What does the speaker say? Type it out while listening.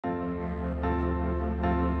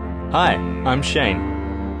Hi, I'm Shane.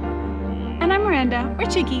 And I'm Miranda, or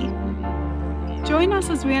Chicky. Join us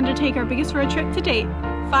as we undertake our biggest road trip to date,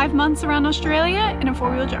 5 months around Australia in a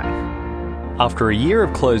 4-wheel drive. After a year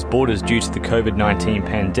of closed borders due to the COVID-19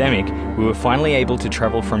 pandemic, we were finally able to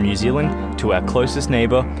travel from New Zealand to our closest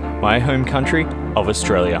neighbour, my home country of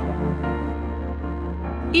Australia.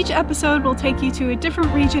 Each episode will take you to a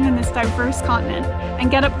different region in this diverse continent and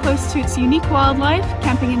get up close to its unique wildlife,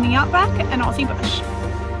 camping in the outback and Aussie bush.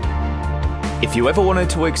 If you ever wanted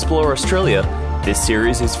to explore Australia, this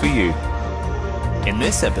series is for you. In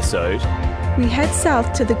this episode, we head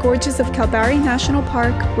south to the gorges of Kalbarri National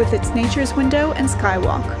Park with its Nature's Window and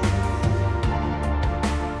Skywalk.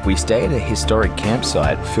 we stay at a historic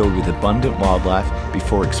campsite filled with abundant wildlife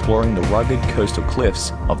before exploring the rugged coastal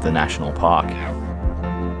cliffs of the national park.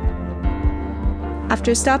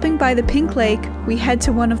 After stopping by the Pink Lake, we head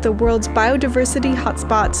to one of the world's biodiversity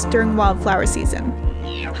hotspots during wildflower season,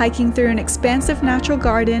 hiking through an expansive natural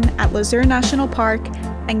garden at Lesueur National Park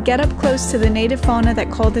and get up close to the native fauna that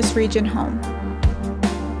call this region home.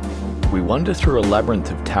 We wander through a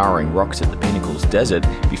labyrinth of towering rocks at the Pinnacles Desert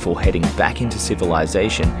before heading back into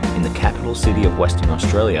civilization in the capital city of Western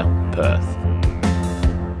Australia, Perth.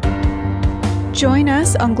 Join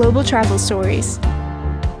us on Global Travel Stories.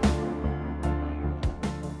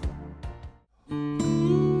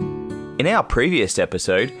 In our previous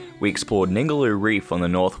episode, we explored Ningaloo Reef on the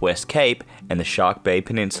Northwest Cape and the Shark Bay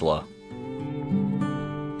Peninsula.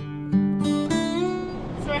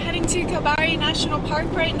 So we're heading to Kalbarri National Park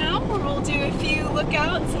right now, where we'll do a few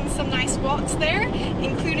lookouts and some nice walks there,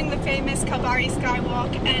 including the famous Kalbarri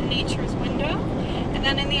Skywalk and Nature's Window. And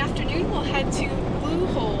then in the afternoon, we'll head to Blue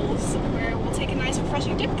Holes, where we'll take a nice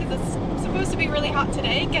refreshing dip because it's supposed to be really hot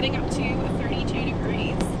today, getting up to 32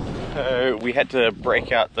 degrees. We had to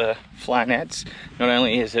break out the fly nets. Not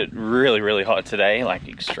only is it really hot today, like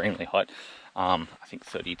extremely hot, I think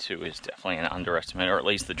 32 is definitely an underestimate, or at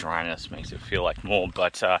least the dryness makes it feel like more,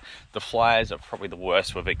 but the flies are probably the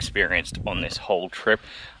worst we've experienced on this whole trip.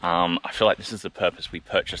 I feel like this is the purpose we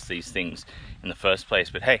purchased these things in the first place,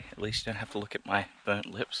 but hey, at least you don't have to look at my burnt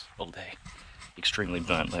lips all day. Extremely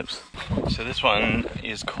burnt lips. So this one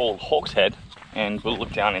is called Hawk's Head, and we'll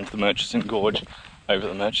look down into the Murchison Gorge over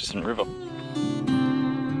the Murchison River.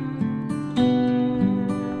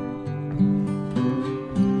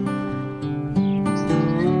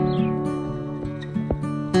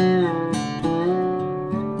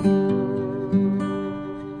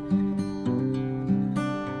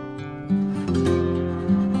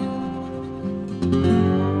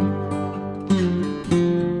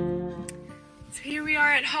 So here we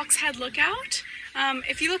are at Hawk's Head Lookout.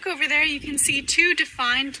 If you look over there, you can see two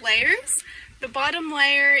defined layers. The bottom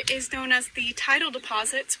layer is known as the tidal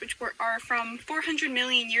deposits, which are from 400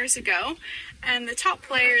 million years ago, and the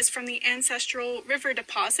top layer is from the ancestral river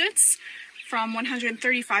deposits from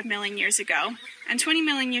 135 million years ago. And 20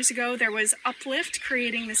 million years ago, there was uplift,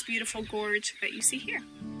 creating this beautiful gorge that you see here.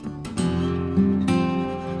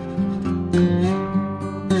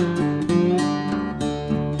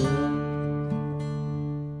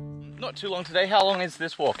 Not too long today. How long is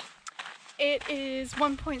this walk? It is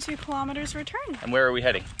 1.2 kilometers return. And where are we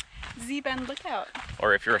heading? Z-Bend Lookout.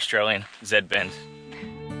 Or if you're Australian, Z-Bend.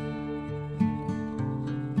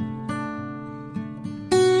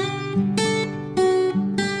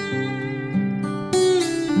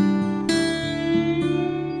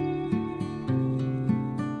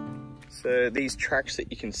 So these tracks that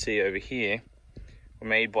you can see over here were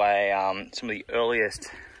made by some of the earliest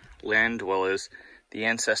land dwellers, the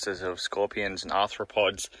ancestors of scorpions and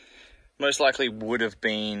arthropods. Most likely would have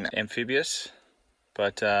been amphibious,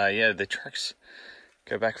 but yeah, the tracks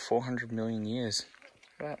go back 400 million years.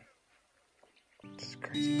 Look at that. It's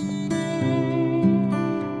crazy.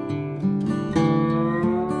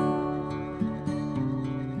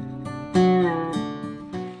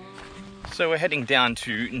 So we're heading down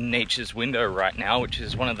to Nature's Window right now, which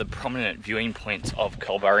is one of the prominent viewing points of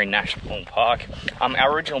Kalbarri National Park.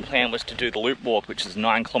 Our original plan was to do the loop walk, which is a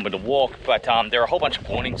 9-kilometer walk, but there are a whole bunch of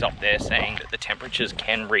warnings up there saying that the temperatures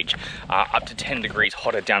can reach up to 10 degrees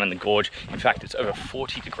hotter down in the gorge. In fact, it's over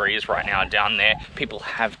 40 degrees right now down there. People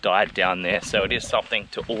have died down there, so it is something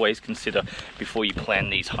to always consider before you plan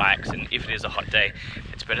these hikes. And if it is a hot day,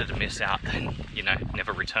 it's better to miss out than, you know,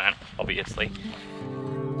 never return, obviously.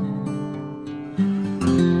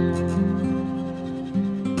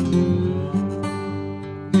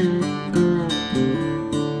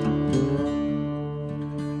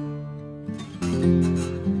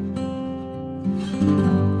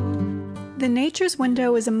 The Nature's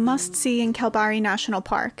Window is a must-see in Kalbarri National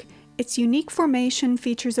Park. Its unique formation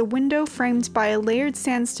features a window framed by a layered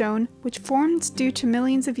sandstone, which formed due to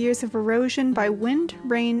millions of years of erosion by wind,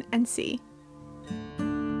 rain, and sea.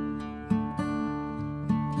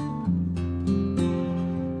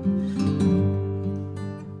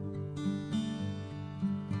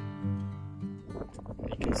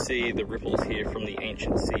 You can see the ripples here from the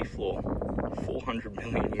ancient seafloor 400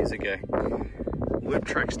 million years ago. Loop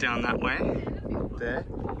tracks down that way, there.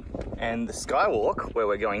 And the Skywalk, where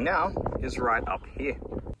we're going now, is right up here.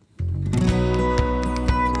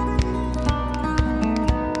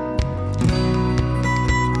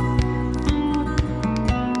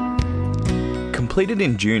 Completed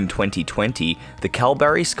in June 2020, the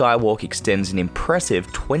Kalbarri Skywalk extends an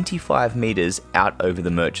impressive 25 metres out over the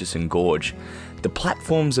Murchison Gorge. The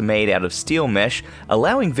platforms are made out of steel mesh,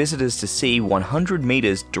 allowing visitors to see 100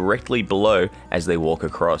 metres directly below as they walk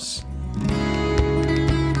across.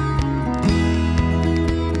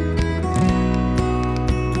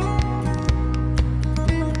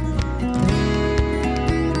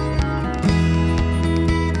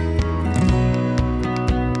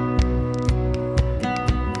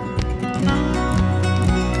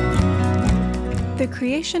 The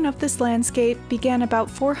creation of this landscape began about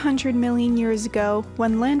 400 million years ago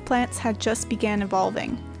when land plants had just began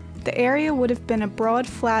evolving. The area would have been a broad,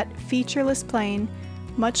 flat, featureless plain,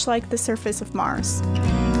 much like the surface of Mars.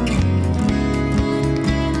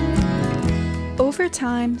 Over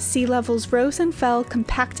time, sea levels rose and fell,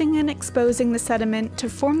 compacting and exposing the sediment to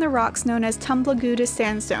form the rocks known as tumbled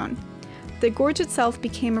sandstone. The gorge itself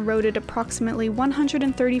became eroded approximately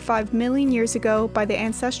 135 million years ago by the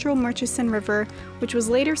ancestral Murchison River, which was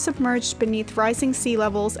later submerged beneath rising sea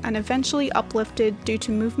levels and eventually uplifted due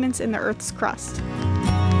to movements in the Earth's crust.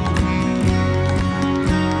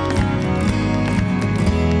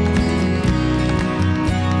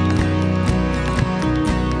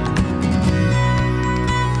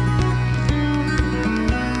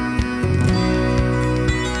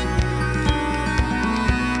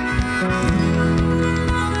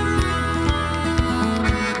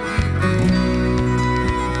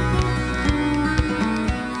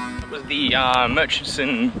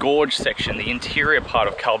 Murchison Gorge section, the interior part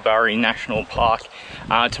of Kalbarri National Park.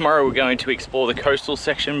 Tomorrow we're going to explore the coastal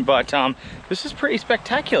section, but this is pretty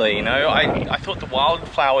spectacular, you know. I thought the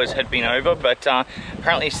wildflowers had been over, but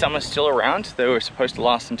apparently summer's still around. They were supposed to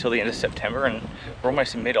last until the end of September, and we're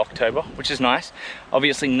almost in mid-October, which is nice.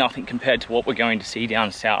 Obviously nothing compared to what we're going to see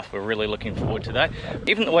down south. We're really looking forward to that.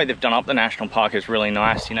 Even the way they've done up the national park is really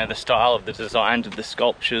nice. You know, the style of the design of the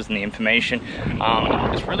sculptures and the information.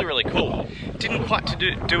 It's really, really cool. Didn't quite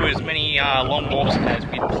do as many long walks as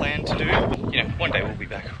we'd planned to do. You know, one day we'll be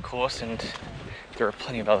back, of course, and there are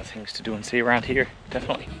plenty of other things to do and see around here,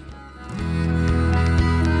 definitely.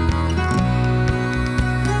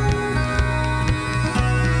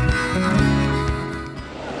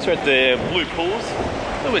 So at the blue pools,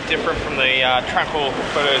 a little bit different from the tranquil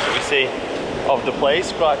photos that we see of the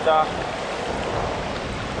place, but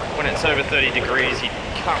when it's over 30 degrees, you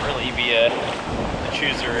can't really be a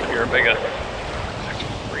chooser if you're a bigger. It's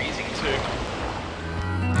freezing too.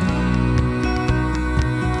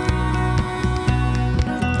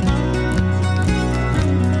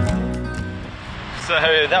 So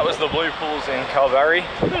that was the blue pools in Kalbarri.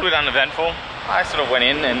 A little bit uneventful. I sort of went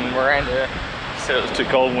in and Miranda said it was too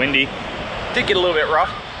cold and windy. Did get a little bit rough,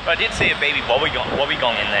 but I did see a baby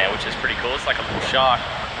wobbegong in there, which is pretty cool. It's like a little shark,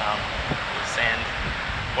 sand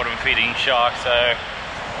bottom feeding shark. So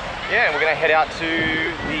yeah, we're gonna head out to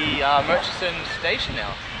the Murchison Station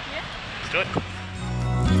now. Yeah. Let's do it.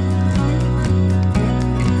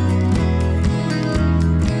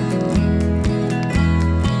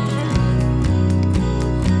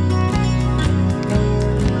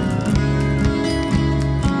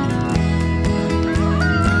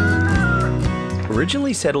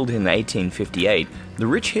 Originally settled in 1858, the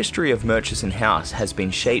rich history of Murchison House has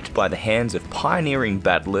been shaped by the hands of pioneering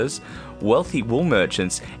battlers, wealthy wool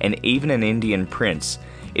merchants, and even an Indian prince.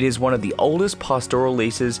 It is one of the oldest pastoral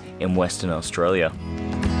leases in Western Australia.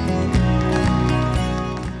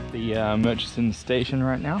 The Murchison Station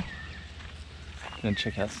right now. Gonna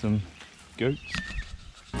check out some goats.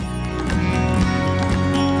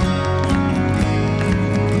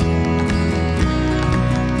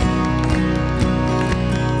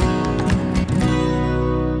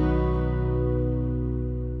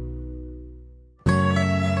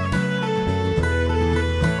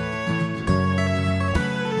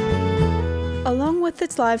 Along with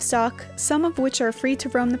its livestock, some of which are free to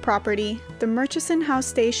roam the property, the Murchison House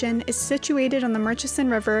Station is situated on the Murchison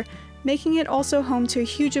River, making it also home to a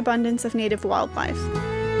huge abundance of native wildlife.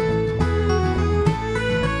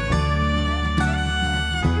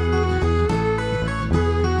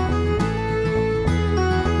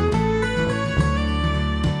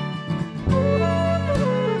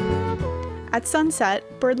 At sunset,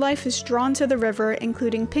 birdlife is drawn to the river,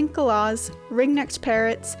 including pink galahs, ring-necked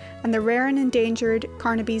parrots, and the rare and endangered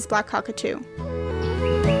Carnaby's black cockatoo.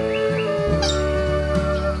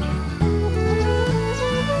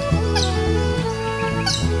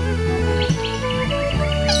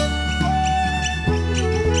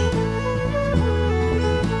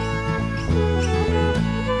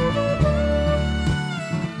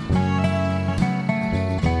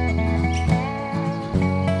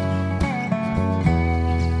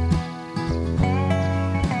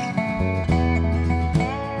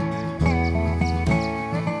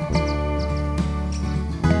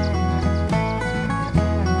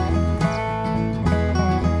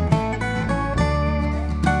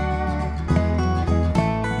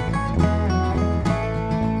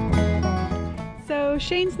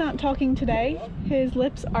 Shane's not talking today. His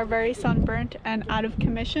lips are very sunburnt and out of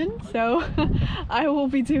commission, so I will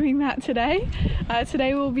be doing that today.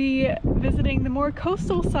 Today we'll be visiting the more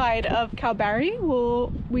coastal side of Kalbarri.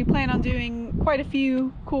 We plan on doing quite a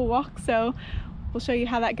few cool walks, so we'll show you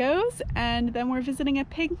how that goes, and then we're visiting a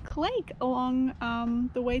pink lake along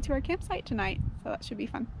the way to our campsite tonight, so that should be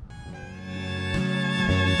fun.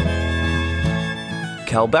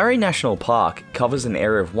 Kalbarri National Park covers an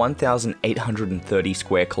area of 1,830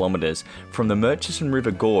 square kilometres from the Murchison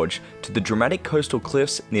River Gorge to the dramatic coastal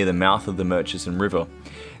cliffs near the mouth of the Murchison River.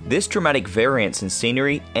 This dramatic variance in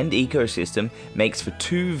scenery and ecosystem makes for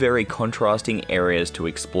two very contrasting areas to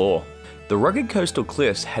explore. The rugged coastal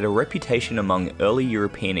cliffs had a reputation among early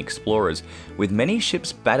European explorers, with many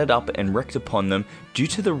ships battered up and wrecked upon them due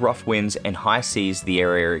to the rough winds and high seas the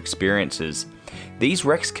area experiences. These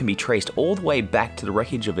wrecks can be traced all the way back to the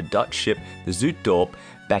wreckage of a Dutch ship, the Zoetdorp,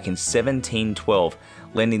 back in 1712,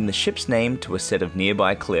 lending the ship's name to a set of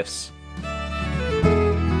nearby cliffs. Out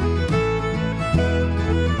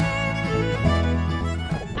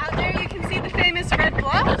there you can see the famous red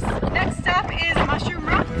bluffs. Next up is Mushroom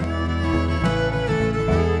Rock.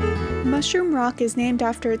 Mushroom Rock is named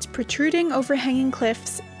after its protruding, overhanging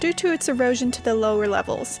cliffs due to its erosion to the lower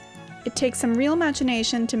levels. It takes some real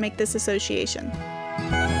imagination to make this association.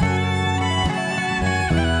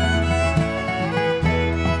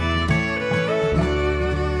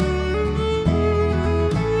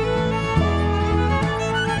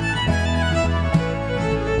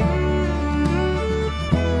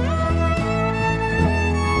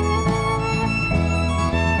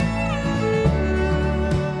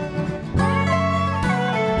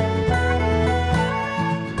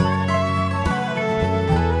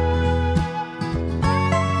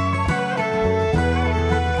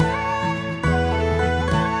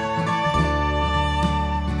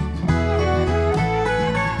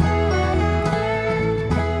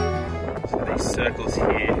 Circles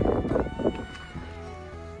here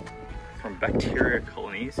from bacteria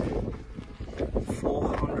colonies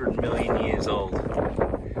 400 million years old.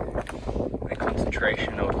 The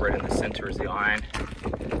concentration of red in the center is the iron,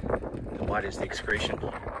 the white is the excretion.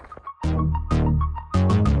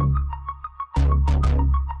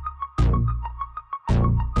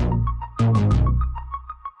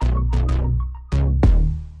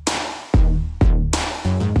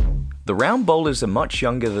 The round boulders are much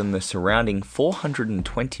younger than the surrounding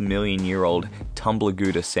 420 million year old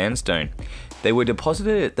Tumblr sandstone. They were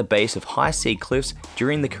deposited at the base of high sea cliffs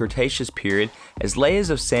during the Cretaceous period as layers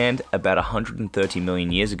of sand about 130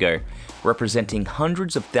 million years ago, representing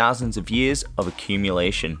hundreds of thousands of years of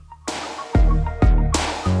accumulation.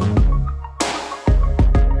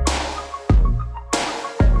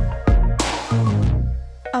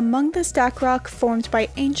 Among the stack rock formed by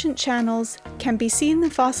ancient channels can be seen the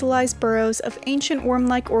fossilized burrows of ancient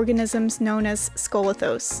worm-like organisms known as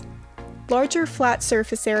scolithos. Larger flat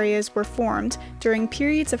surface areas were formed during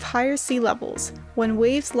periods of higher sea levels, when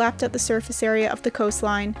waves lapped at the surface area of the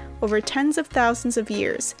coastline over tens of thousands of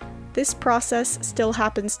years. This process still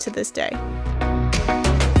happens to this day.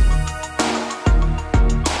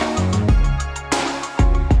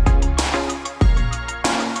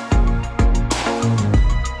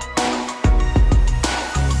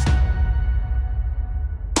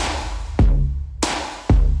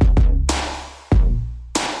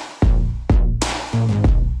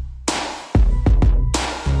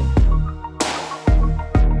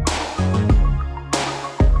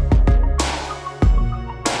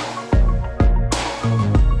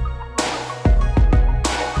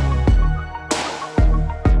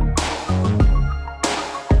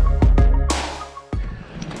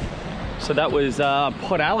 So that was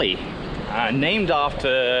Pot Alley, named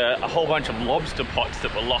after a whole bunch of lobster pots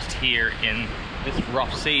that were lost here in this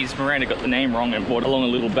rough seas. Miranda got the name wrong and brought along a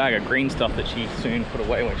little bag of green stuff that she soon put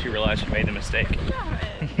away when she realized she made the mistake.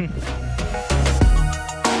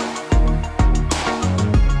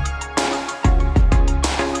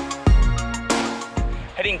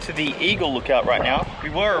 Heading to the Eagle Lookout right now.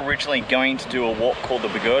 We were originally going to do a walk called the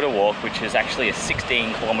Pagoda Walk, which is actually a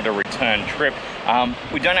 16-kilometer return trip.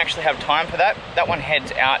 We don't actually have time for that. That one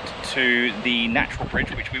heads out to the Natural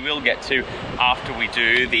Bridge, which we will get to after we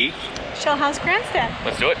do the Shell House Grandstand.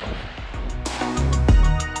 Let's do it.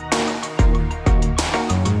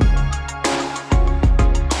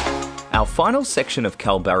 Our final section of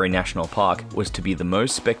Kalbarri National Park was to be the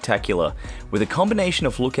most spectacular. With a combination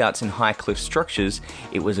of lookouts and high cliff structures,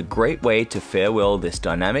 it was a great way to farewell this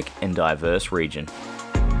dynamic and diverse region.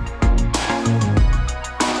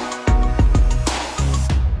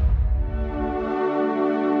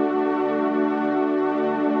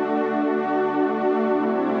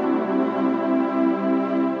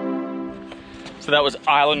 So that was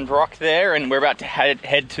Island Rock there, and we're about to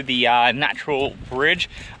head to the Natural Bridge.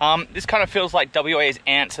 This kind of feels like WA's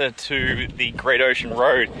answer to the Great Ocean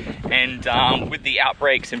Road, and with the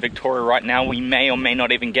outbreaks in Victoria right now, we may or may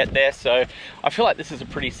not even get there, so I feel like this is a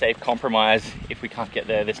pretty safe compromise if we can't get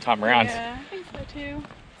there this time around. Yeah, I think so too.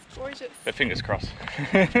 It's gorgeous. But fingers crossed.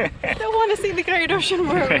 I don't want to see the Great Ocean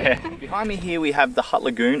Road. Behind me here we have the Hutt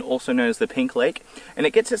Lagoon, also known as the Pink Lake, and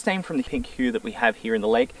it gets its name from the pink hue that we have here in the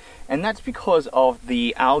lake, and that's because of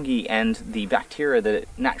the algae and the bacteria that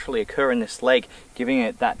naturally occur in this lake, giving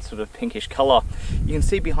it that sort of pinkish color. You can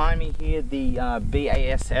see behind me here the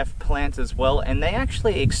BASF plants as well, and they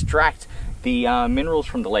actually extract the minerals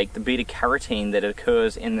from the lake, the beta-carotene that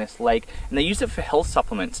occurs in this lake, and they use it for health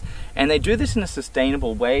supplements. And they do this in a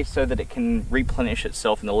sustainable way so that it can replenish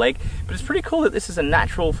itself in the lake. But it's pretty cool that this is a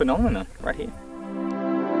natural phenomenon right here.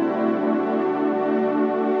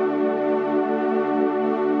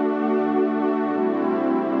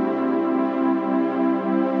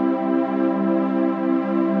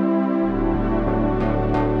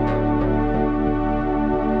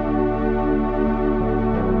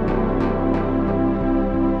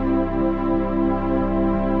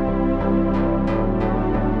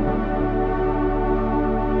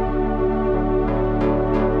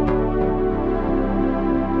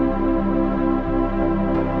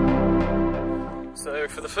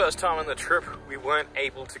 For the first time on the trip, we weren't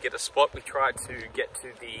able to get a spot. We tried to get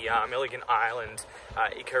to the Milligan Island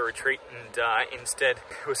Eco Retreat, and instead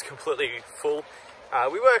it was completely full.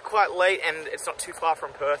 We were quite late, and it's not too far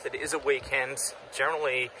from Perth. It is a weekend.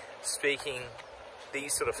 Generally speaking,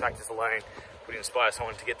 these sort of factors alone would inspire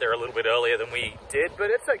someone to get there a little bit earlier than we did, but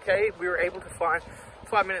it's okay. We were able to find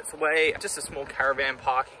 5 minutes away, just a small caravan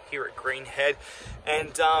park here at Greenhead,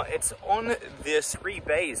 and it's on this 3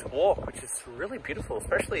 bays walk, which is really beautiful,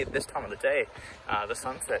 especially at this time of the day, the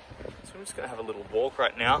sunset. So I'm just going to have a little walk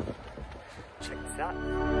right now. Check this out.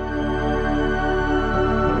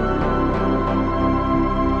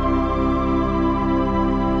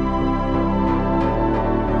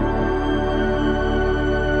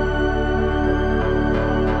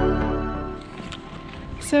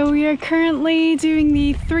 So we are currently doing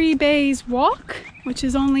the 3 bays walk, which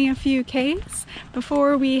is only a few k's,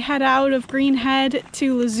 before we head out of Greenhead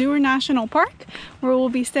to Lesueur National Park, where we'll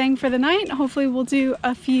be staying for the night. Hopefully we'll do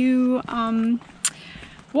a few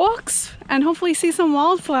walks and hopefully see some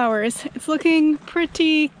wildflowers. It's looking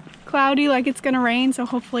pretty cloudy, like it's gonna rain, so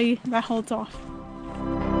hopefully that holds off.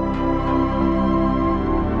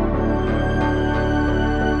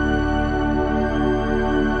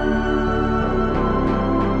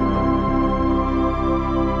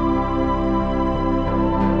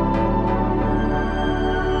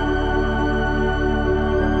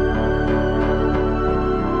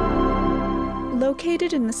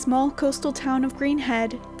 Located in the small coastal town of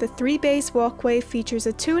Greenhead, the 3 bays walkway features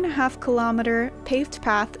a 2.5-kilometer paved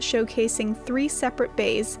path showcasing 3 separate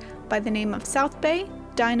bays by the name of South Bay,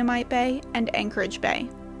 Dynamite Bay, and Anchorage Bay.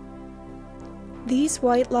 These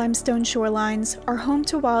white limestone shorelines are home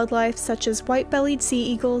to wildlife such as white-bellied sea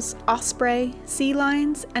eagles, osprey, sea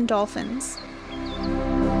lions, and dolphins.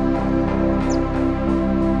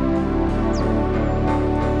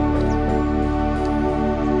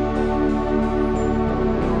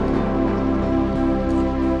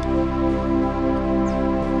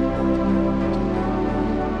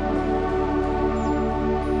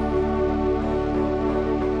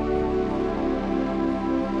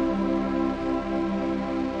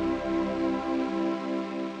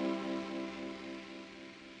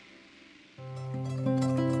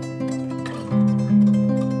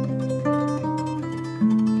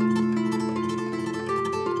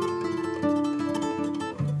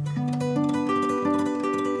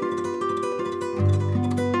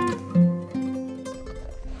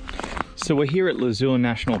 So we're here at Lesueur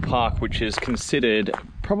National Park, which is considered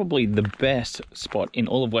probably the best spot in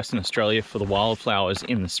all of Western Australia for the wildflowers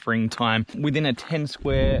in the springtime. Within a 10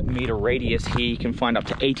 square metre radius here, you can find up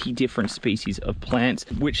to 80 different species of plants,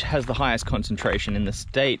 which has the highest concentration in the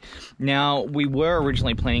state. Now, we were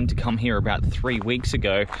originally planning to come here about 3 weeks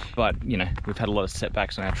ago, but you know, we've had a lot of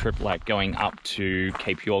setbacks on our trip, like going up to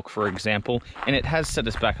Cape York, for example, and it has set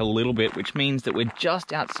us back a little bit, which means that we're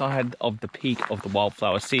just outside of the peak of the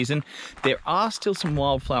wildflower season. There are still some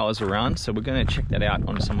wildflowers around, so we're going to check that out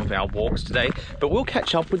on some of our walks today, but we'll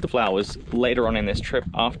catch up with the flowers later on in this trip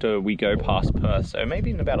after we go past Perth. So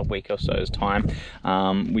maybe in about a week or so's time,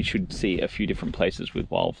 we should see a few different places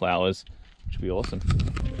with wildflowers, which would be awesome.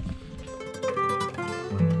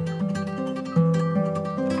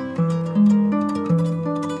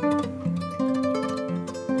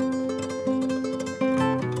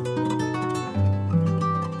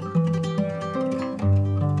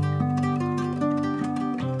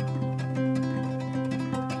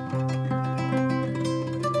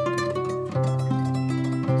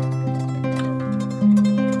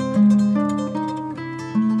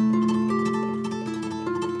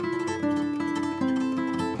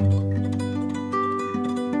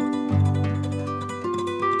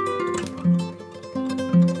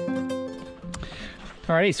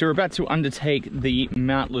 Alrighty, so we're about to undertake the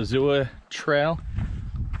Mount Lesueur trail.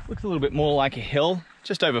 Looks a little bit more like a hill,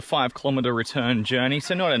 just over 5 kilometre return journey,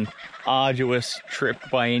 so not an arduous trip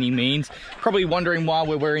by any means. Probably wondering why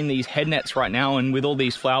we're wearing these head nets right now, and with all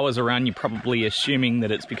these flowers around, you're probably assuming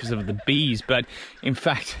that it's because of the bees, but in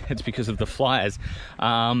fact it's because of the flies.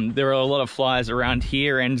 There are a lot of flies around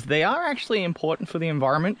here, and they are actually important for the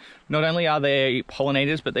environment. Not only are they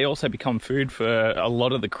pollinators, but they also become food for a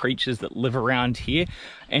lot of the creatures that live around here.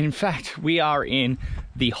 And in fact, we are in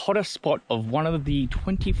the hottest spot of one of the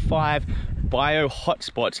 25 bio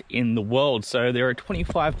hotspots in the world. So there are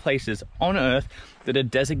 25 places on Earth that are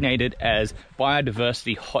designated as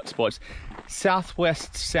biodiversity hotspots.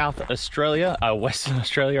 Southwest South Australia, Western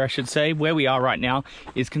Australia I should say, where we are right now,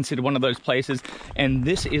 is considered one of those places, and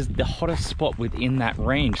this is the hottest spot within that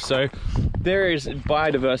range. So there is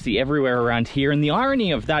biodiversity everywhere around here, and the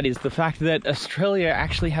irony of that is the fact that Australia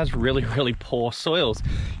actually has really, really poor soils.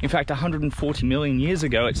 In fact, 140 million years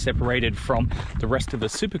ago it separated from the rest of the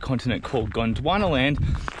supercontinent called Gondwanaland,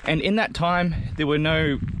 and in that time there were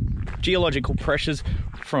no geological pressures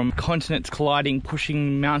from continents colliding,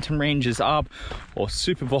 pushing mountain ranges up, or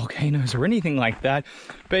super volcanoes or anything like that.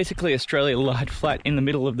 Basically, Australia lied flat in the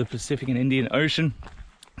middle of the Pacific and Indian Ocean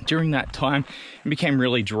during that time and became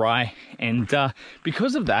really dry. And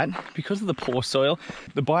because of that, because of the poor soil,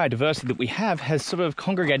 the biodiversity that we have has sort of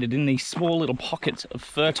congregated in these small little pockets of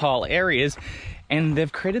fertile areas, and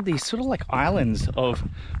they've created these sort of like islands of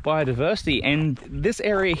biodiversity. And this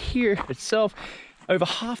area here itself, over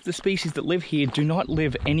half the species that live here do not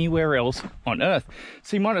live anywhere else on Earth.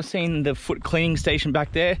 So you might have seen the foot cleaning station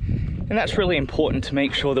back there, and that's really important to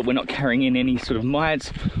make sure that we're not carrying in any sort of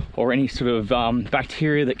mites or any sort of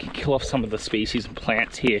bacteria that can kill off some of the species and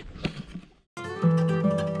plants here.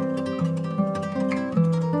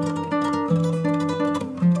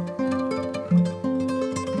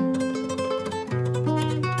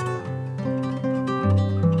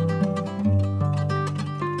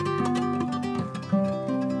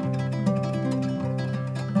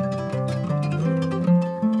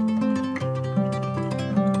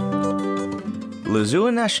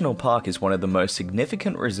 Lesueur National Park is one of the most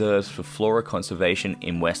significant reserves for flora conservation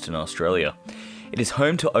in Western Australia. It is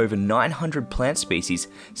home to over 900 plant species,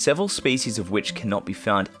 several species of which cannot be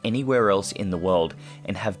found anywhere else in the world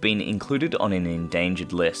and have been included on an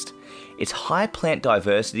endangered list. Its high plant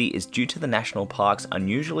diversity is due to the national park's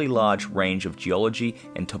unusually large range of geology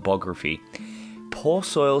and topography. Poor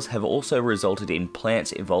soils have also resulted in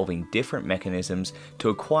plants evolving different mechanisms to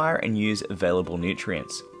acquire and use available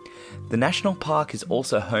nutrients. The national park is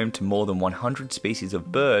also home to more than 100 species of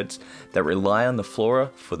birds that rely on the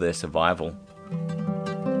flora for their survival.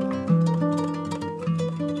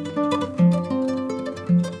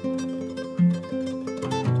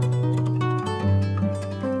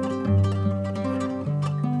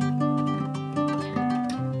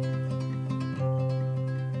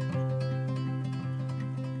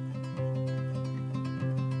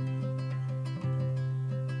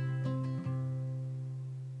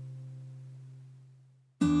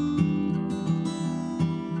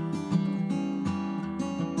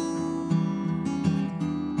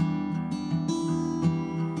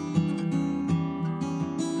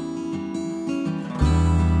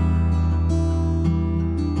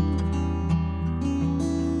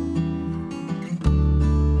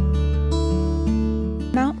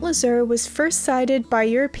 Lesueur was first sighted by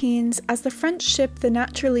Europeans as the French ship the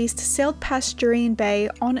Naturaliste sailed past Jurien Bay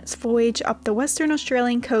on its voyage up the Western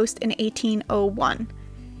Australian coast in 1801.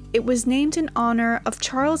 It was named in honour of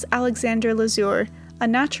Charles Alexander Lesueur, a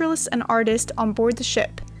naturalist and artist on board the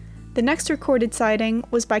ship. The next recorded sighting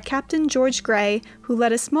was by Captain George Gray, who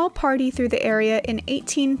led a small party through the area in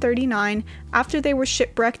 1839 after they were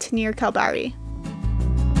shipwrecked near Kalbarri.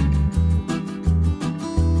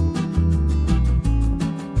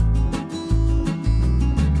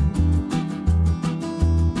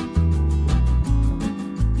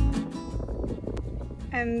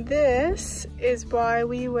 And this is why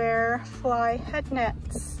we wear fly head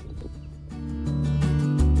nets.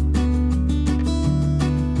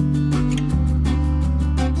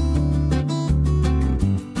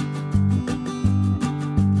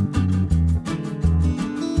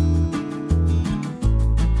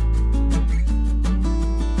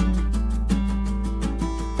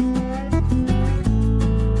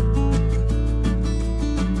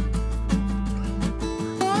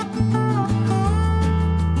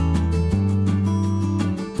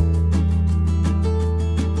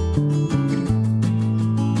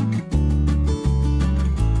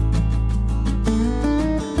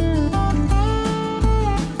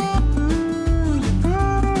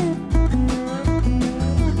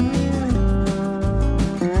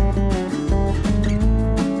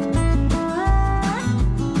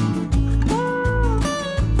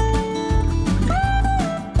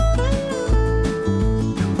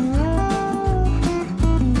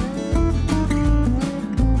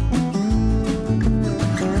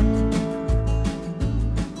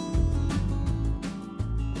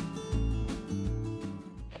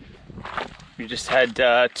 We just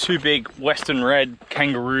had two big western red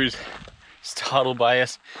kangaroos startled by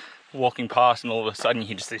us walking past, and all of a sudden you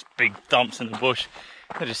hear just these big thumps in the bush.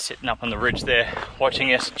 They're just sitting up on the ridge there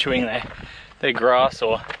watching us, chewing their grass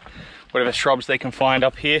or whatever shrubs they can find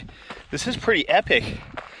up here. This is pretty epic.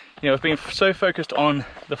 You know, I've been so focused on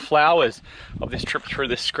the flowers of this trip through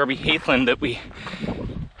this scrubby heathland that we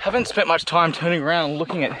haven't spent much time turning around and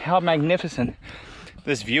looking at how magnificent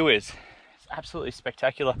this view is. It's absolutely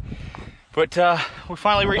spectacular. But we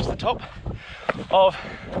finally reached the top of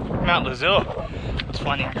Mount Lesueur. Let's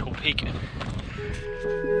find the actual peak.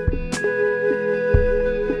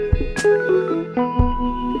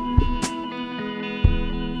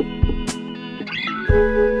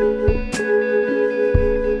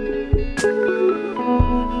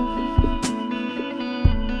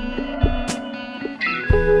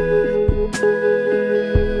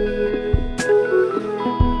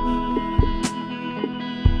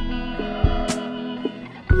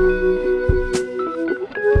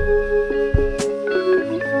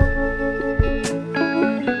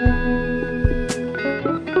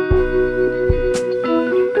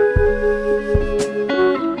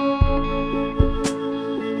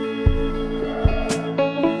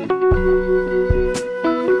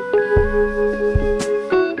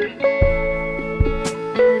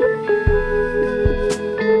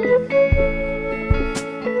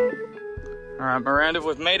 Alright, Miranda,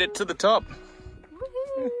 we've made it to the top.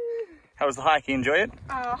 How was the hike? You enjoy it?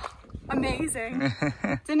 Oh, amazing.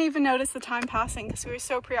 Didn't even notice the time passing because we were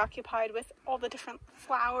so preoccupied with all the different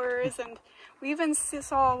flowers, and we even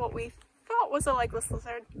saw what we thought was a legless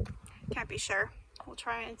lizard. Can't be sure. We'll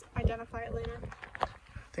try and identify it later.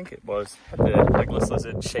 I think it was. Had the legless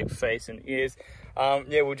lizard shaped face and ears.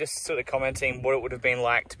 Yeah, we're just sort of commenting what it would have been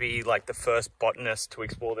like to be like the first botanist to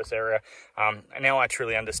explore this area. And now I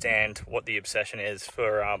truly understand what the obsession is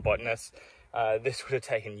for botanists. This would have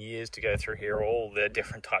taken years to go through here, all the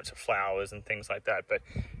different types of flowers and things like that, but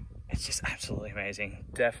it's just absolutely amazing.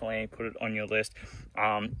 Definitely put it on your list.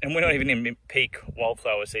 And we're not even in peak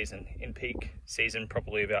wildflower season. In peak season,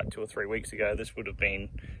 probably about 2 or 3 weeks ago, this would have been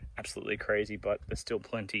absolutely crazy, but there's still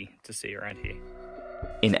plenty to see around here.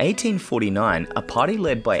 In 1849, a party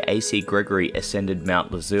led by A.C. Gregory ascended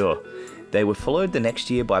Mount Lesueur. They were followed the next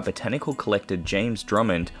year by botanical collector James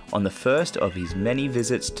Drummond on the first of his many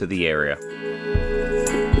visits to the area.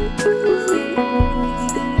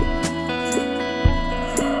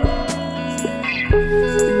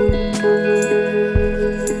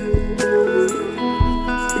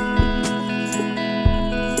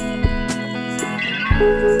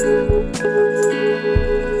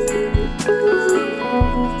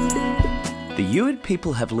 The Ute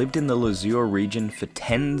people have lived in the Lesueur region for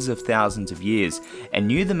tens of thousands of years and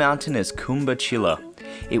knew the mountain as Kumba Chilla.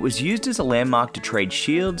 It was used as a landmark to trade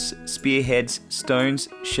shields, spearheads, stones,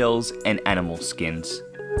 shells, and animal skins.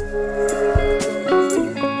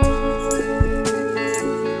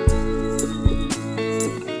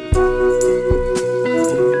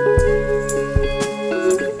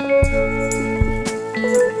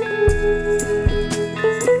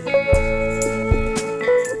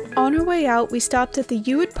 On our way out, we stopped at the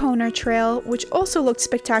Uwd Trail, which also looked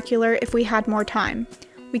spectacular if we had more time.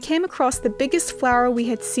 We came across the biggest flower we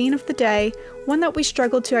had seen of the day, one that we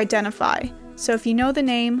struggled to identify. So if you know the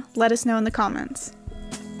name, let us know in the comments.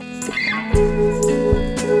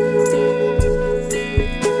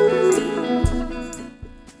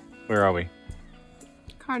 Where are we?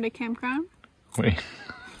 Carnaby campground. Wait.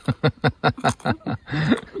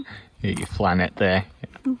 You get flanet there.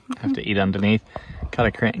 Have to eat underneath.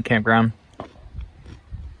 Carnaby campground.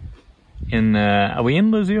 Are we in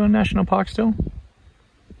Lesueur National Park still?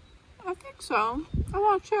 I think so. I'm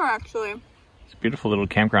not sure actually. It's a beautiful little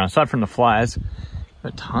campground. Aside from the flies,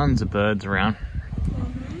 there are tons of birds around.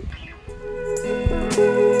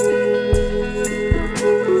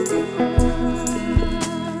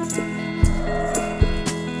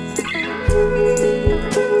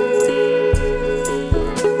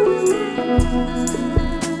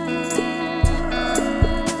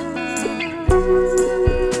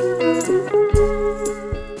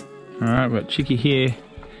 Alright, we've got Chicky here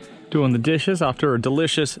doing the dishes after a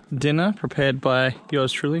delicious dinner prepared by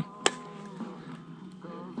yours truly.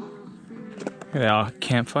 Look at our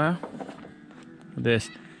campfire. This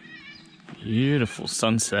beautiful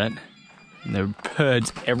sunset. And there are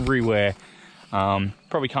birds everywhere.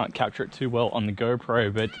 Probably can't capture it too well on the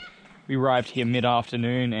GoPro, but we arrived here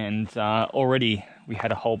mid-afternoon and already we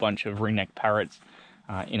had a whole bunch of ring-necked parrots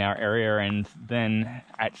in our area, and then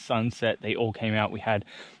at sunset they all came out. We had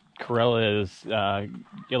corellas,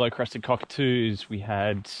 yellow-crested cockatoos, we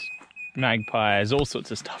had magpies, all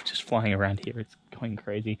sorts of stuff just flying around here. It's going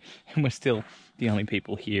crazy, and we're still the only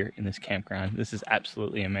people here in this campground. This is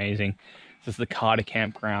absolutely amazing. This is the Carter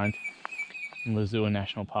campground in Lesueur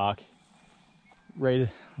National Park.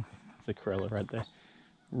 Rated, the corella right there.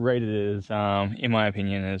 Rated as, in my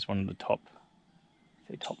opinion, as one of the top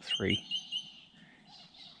 3.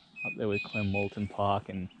 Up there with Cosmopolitan Park,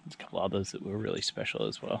 and there's a couple others that were really special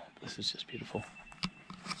as well. This is just beautiful.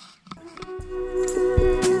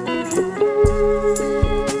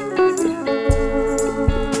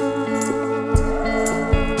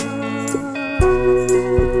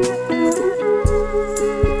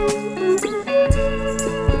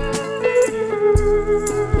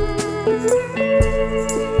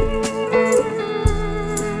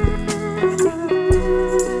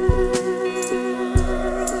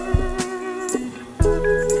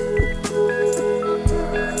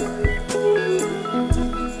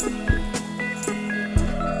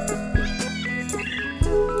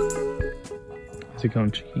 How's it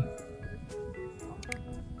going, Chicky?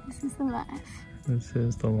 This is the life. This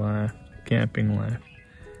is the life. Camping life.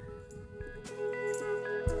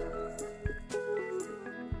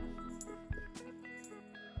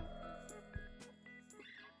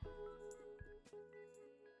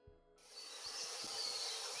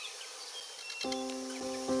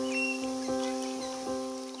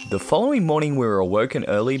 The following morning we were awoken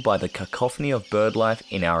early by the cacophony of bird life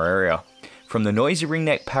in our area, from the noisy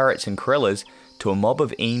ring-necked parrots and corellas to a mob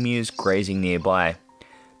of emus grazing nearby.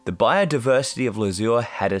 The biodiversity of Lesueur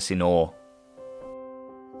had us in awe.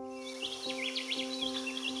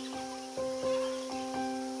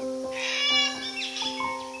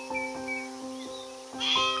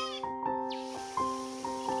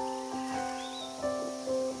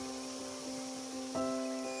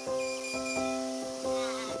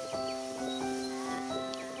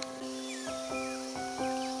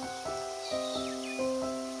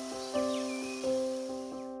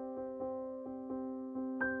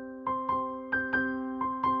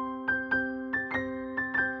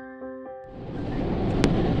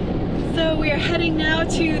 So we are heading now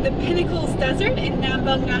to the Pinnacles Desert in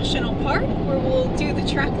Nambung National Park, where we'll do the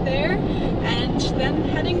trek there, and then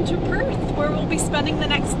heading to Perth, where we'll be spending the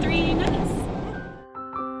next 3 nights.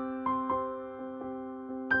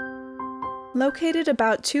 Located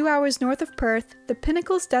about 2 hours north of Perth, the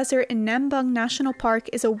Pinnacles Desert in Nambung National Park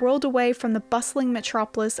is a world away from the bustling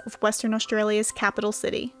metropolis of Western Australia's capital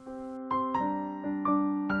city.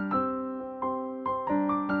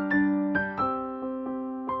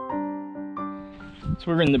 So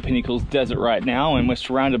we're in the Pinnacles Desert right now, and we're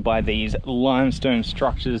surrounded by these limestone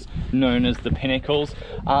structures known as the Pinnacles.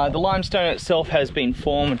 The limestone itself has been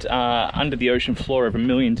formed under the ocean floor over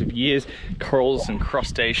millions of years. Corals and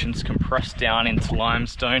crustaceans compressed down into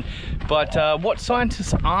limestone. But what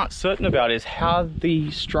scientists aren't certain about is how the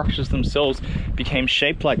structures themselves became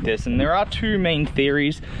shaped like this. And there are 2 main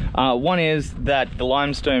theories. One is that the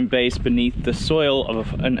limestone base beneath the soil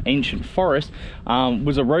of an ancient forest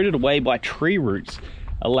was eroded away by tree roots.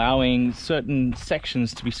 allowing certain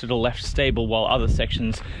sections to be sort of left stable while other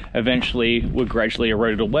sections eventually were gradually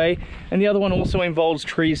eroded away. And the other one also involves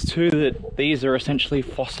trees too, that these are essentially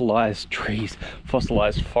fossilized trees,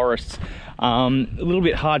 fossilized forests. A little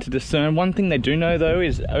bit hard to discern. One thing they do know though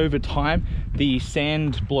is over time the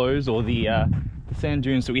sand blows, or the sand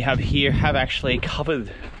dunes that we have here, have actually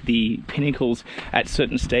covered the pinnacles at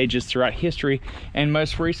certain stages throughout history, and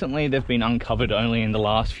most recently they've been uncovered only in the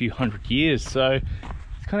last few hundred years. So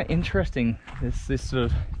it's kind of interesting, this sort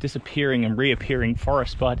of disappearing and reappearing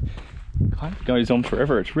forest, but it kind of goes on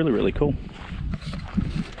forever. It's really, really cool.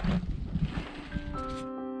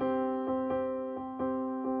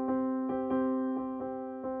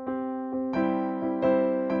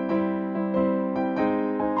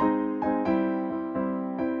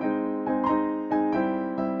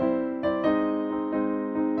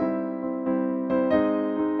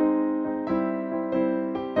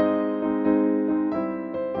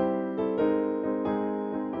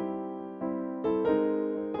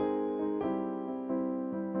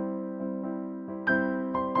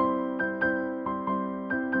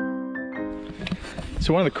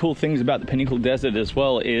 So one of the cool things about the Pinnacles Desert as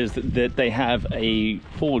well is that they have a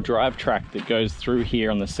four-wheel drive track that goes through here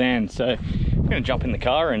on the sand. So I'm going to jump in the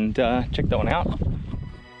car and check that one out.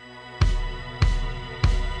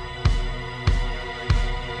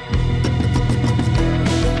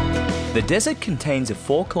 The desert contains a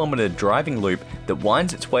 4-kilometre driving loop that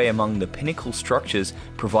winds its way among the pinnacle structures,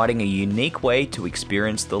 providing a unique way to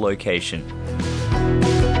experience the location.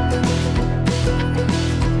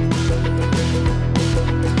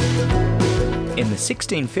 In the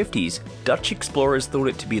 1650s, Dutch explorers thought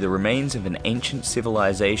it to be the remains of an ancient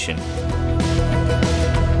civilization.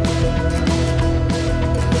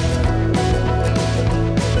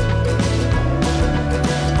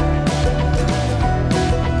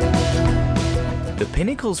 The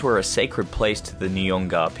pinnacles were a sacred place to the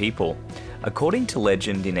Nyungar people. According to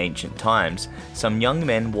legend in ancient times, some young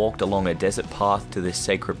men walked along a desert path to this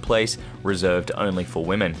sacred place reserved only for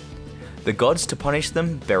women. The gods, to punish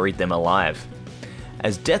them, buried them alive.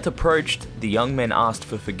 As death approached, the young men asked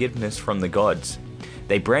for forgiveness from the gods.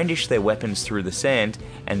 They brandished their weapons through the sand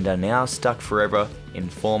and are now stuck forever in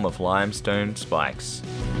form of limestone spikes.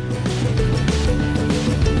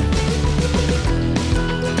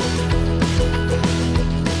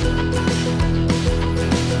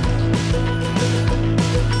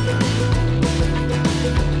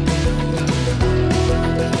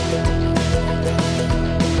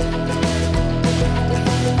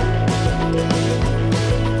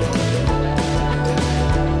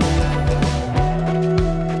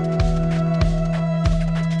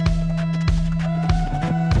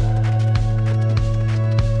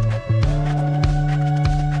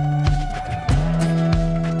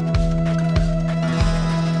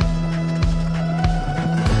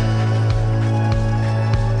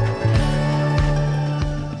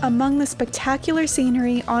 Among the spectacular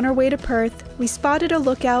scenery on our way to Perth, we spotted a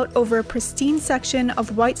lookout over a pristine section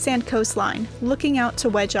of white sand coastline, looking out to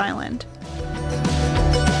Wedge Island.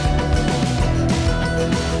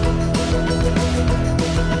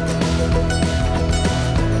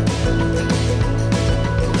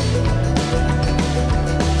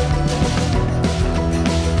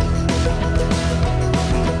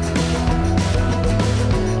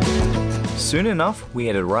 Soon enough, we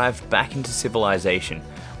had arrived back into civilization,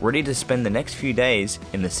 ready to spend the next few days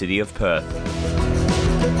in the city of Perth.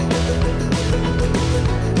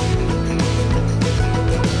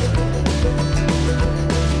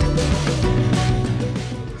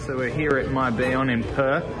 So we're here at My Beyond in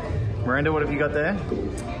Perth. Miranda, what have you got there?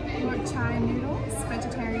 Chai noodles,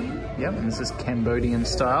 vegetarian. Yep, and this is Cambodian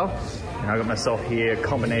style. And I got myself here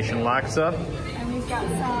combination laksa. And we've got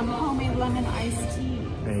some homemade lemon iced tea.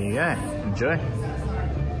 There you go, enjoy.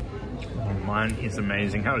 Oh, mine is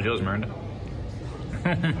amazing. How was yours, Miranda?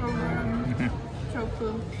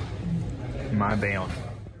 Tofu. My Beyond.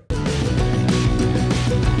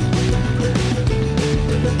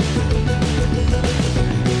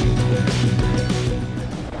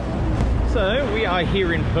 So we are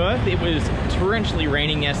here in Perth. It was torrentially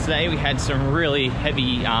raining yesterday. We had some really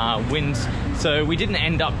heavy winds, so we didn't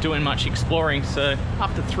end up doing much exploring. So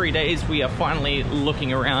after 3 days, we are finally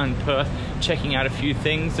looking around Perth, checking out a few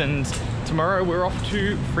things, and tomorrow we're off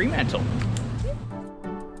to Fremantle.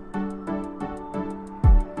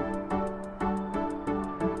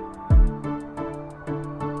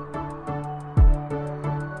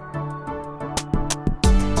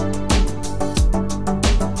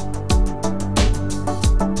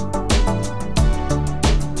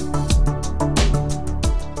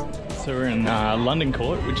 London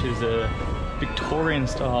Court, which is a Victorian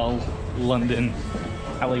style London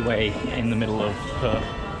alleyway in the middle of Perth.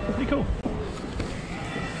 Pretty cool.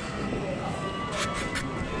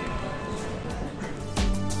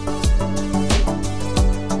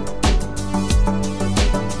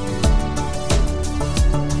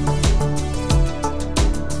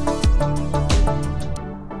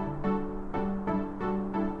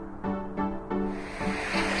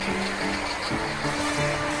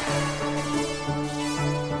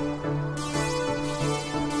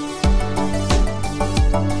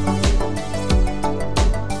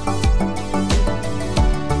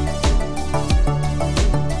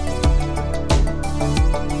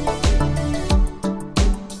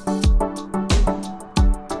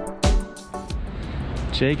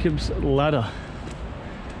 Jacob's Ladder.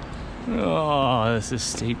 Oh, this is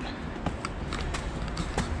steep.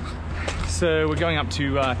 So we're going up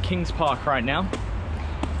to Kings Park right now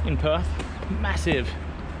in Perth. Massive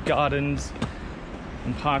gardens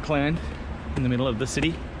and parkland in the middle of the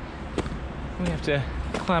city. We have to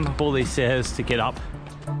climb up all these stairs to get up.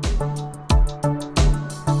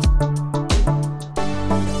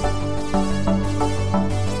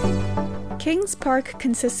 Kings Park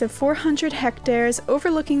consists of 400 hectares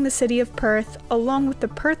overlooking the city of Perth, along with the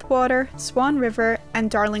Perth Water, Swan River, and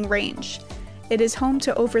Darling Range. It is home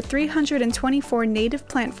to over 324 native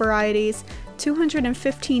plant varieties,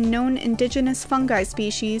 215 known indigenous fungi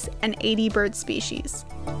species, and 80 bird species.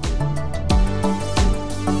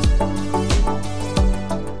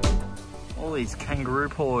 All these kangaroo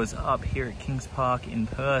paws up here at Kings Park in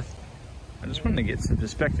Perth. I just wanted to get some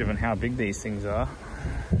perspective on how big these things are.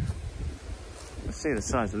 Let's see the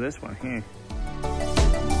size of this one here.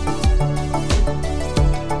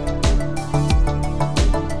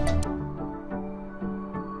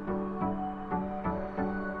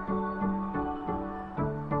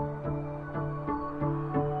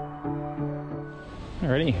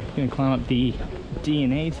 Alrighty, gonna climb up the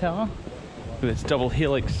D&A tower with its double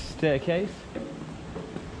helix staircase.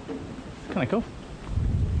 It's kind of cool.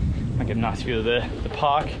 I get a nice view of the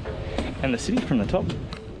park and the city from the top.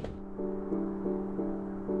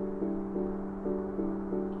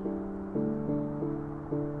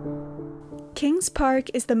 Kings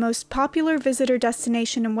Park is the most popular visitor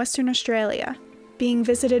destination in Western Australia, being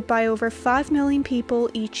visited by over 5 million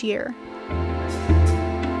people each year.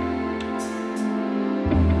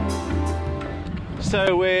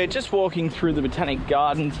 So we're just walking through the Botanic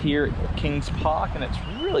Gardens here at Kings Park, and it's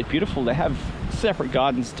really beautiful. They have separate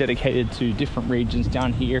gardens dedicated to different regions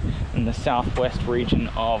down here in the southwest region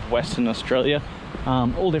of Western Australia.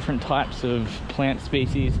 All different types of plant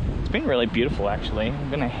species. It's been really beautiful actually. I'm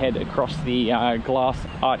going to head across the glass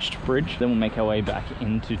arched bridge, then we'll make our way back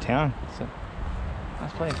into town. So,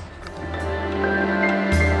 nice place.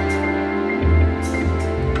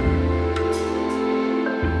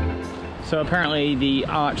 So apparently the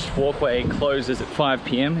arched walkway closes at 5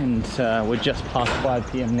 p.m. and we're just past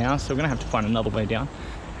 5 p.m. now, so we're going to have to find another way down,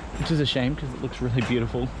 which is a shame because it looks really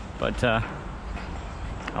beautiful, but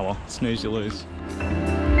oh well, snooze you lose.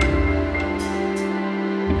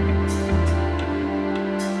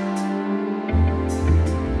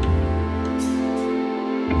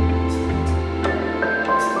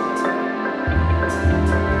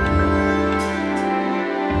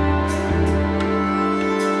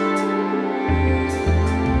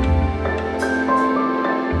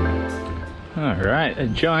 Alright, a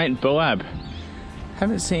giant boab.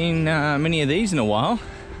 Haven't seen many of these in a while.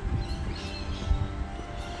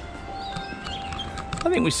 I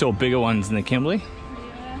think we saw bigger ones in the Kimberley.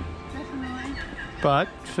 Yeah, definitely. But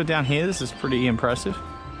for down here, this is pretty impressive.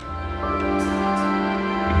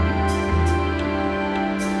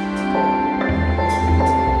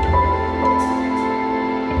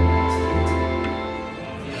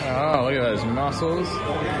 Oh, look at those mussels.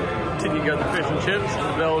 Then you got the fish and chips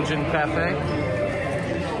and the Belgian cafe.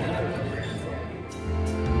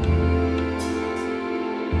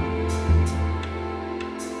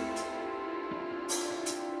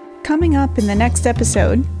 Coming up in the next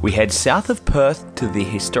episode, We head south of Perth to the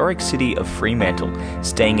historic city of Fremantle,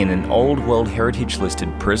 staying in an old World Heritage listed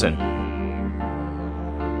prison.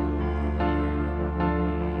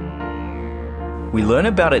 We learn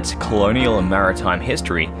about its colonial and maritime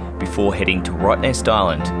history before heading to Rottnest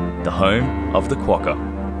Island, the home of the quokka.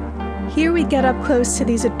 here we get up close to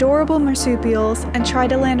these adorable marsupials and try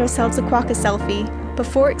to land ourselves a quokka selfie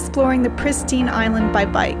before exploring the pristine island by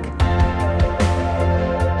bike.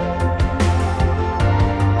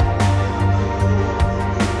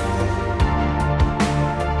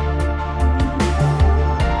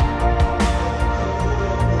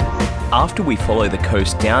 After we follow the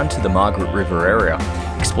coast down to the Margaret River area,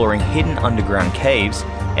 exploring hidden underground caves,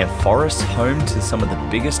 and forests home to some of the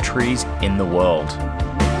biggest trees in the world.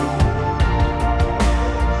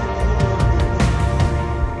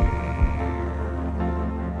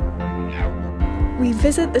 We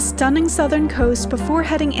visit the stunning southern coast before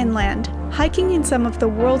heading inland, hiking in some of the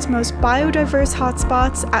world's most biodiverse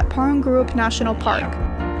hotspots at Perth National Park.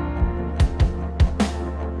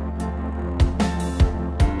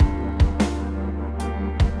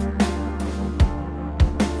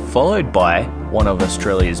 Followed by one of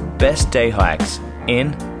Australia's best day hikes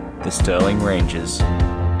in the Stirling Ranges.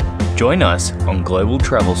 Join us on Global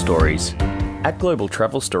Travel Stories. At Global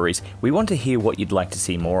Travel Stories, we want to hear what you'd like to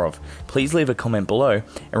see more of. Please leave a comment below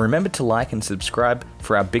and remember to like and subscribe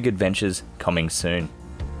for our big adventures coming soon.